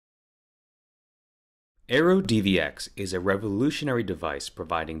AeroDVx is a revolutionary device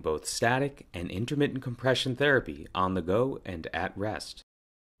providing both static and intermittent compression therapy on the go and at rest.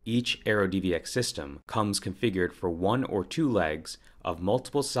 Each AeroDVx system comes configured for one or two legs of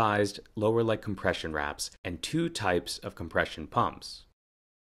multiple-sized lower leg compression wraps and two types of compression pumps.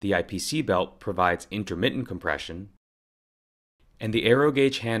 The IPC belt provides intermittent compression, and the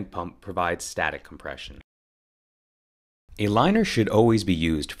AeroGauge hand pump provides static compression. A liner should always be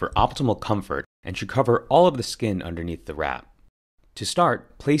used for optimal comfort and should cover all of the skin underneath the wrap. To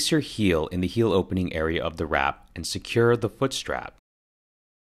start, place your heel in the heel opening area of the wrap and secure the foot strap.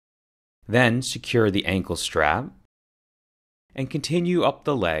 Then secure the ankle strap and continue up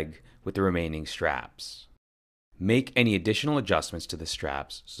the leg with the remaining straps. Make any additional adjustments to the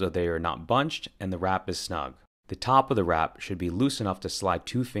straps so they are not bunched and the wrap is snug. The top of the wrap should be loose enough to slide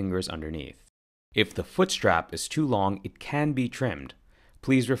 2 fingers underneath. If the foot strap is too long, it can be trimmed.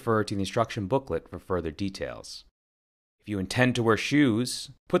 Please refer to the instruction booklet for further details. If you intend to wear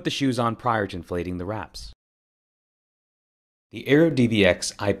shoes, put the shoes on prior to inflating the wraps. The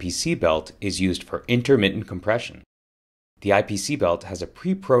AeroDVx IPC belt is used for intermittent compression. The IPC belt has a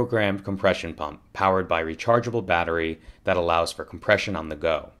pre-programmed compression pump powered by a rechargeable battery that allows for compression on the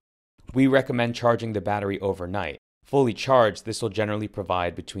go. We recommend charging the battery overnight. Fully charged, this will generally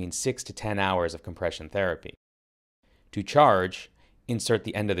provide between 6 to 10 hours of compression therapy. To charge, insert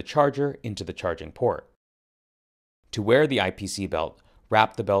the end of the charger into the charging port. To wear the IPC belt,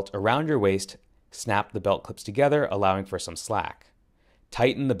 wrap the belt around your waist, snap the belt clips together, allowing for some slack.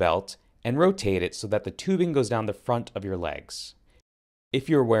 Tighten the belt and rotate it so that the tubing goes down the front of your legs. If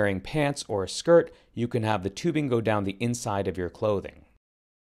you're wearing pants or a skirt, you can have the tubing go down the inside of your clothing.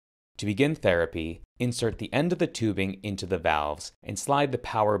 To begin therapy, insert the end of the tubing into the valves and slide the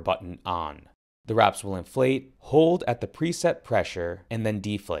power button on. The wraps will inflate, hold at the preset pressure, and then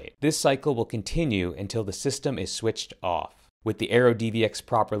deflate. This cycle will continue until the system is switched off. With the AeroDVx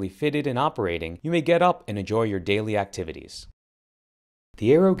properly fitted and operating, you may get up and enjoy your daily activities.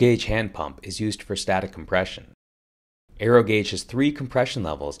 The AeroGauge hand pump is used for static compression. AeroGauge has 3 compression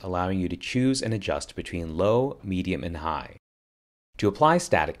levels, allowing you to choose and adjust between low, medium, and high. To apply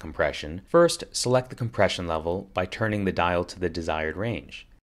static compression, first select the compression level by turning the dial to the desired range.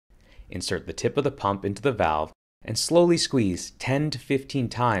 Insert the tip of the pump into the valve and slowly squeeze 10 to 15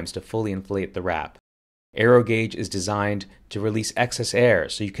 times to fully inflate the wrap. AeroGauge is designed to release excess air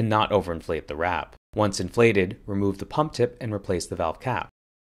so you cannot overinflate the wrap. Once inflated, remove the pump tip and replace the valve cap.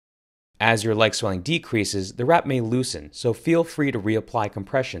 As your leg swelling decreases, the wrap may loosen, so feel free to reapply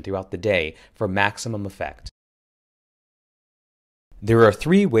compression throughout the day for maximum effect. There are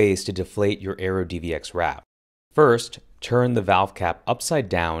 3 ways to deflate your AeroDVx wrap. First, turn the valve cap upside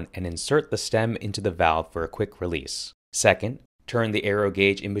down and insert the stem into the valve for a quick release. Second, turn the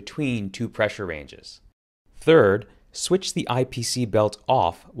AeroGauge in between 2 pressure ranges. Third, switch the IPC belt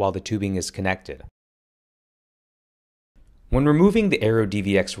off while the tubing is connected. When removing the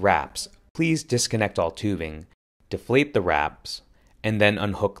AeroDVx wraps, please disconnect all tubing, deflate the wraps, and then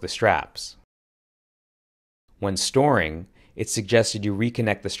unhook the straps. When storing, it's suggested you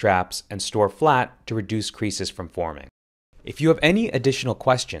reconnect the straps and store flat to reduce creases from forming. If you have any additional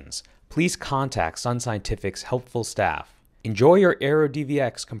questions, please contact Sun Scientific's helpful staff. Enjoy your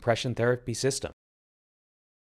AeroDVx compression therapy system.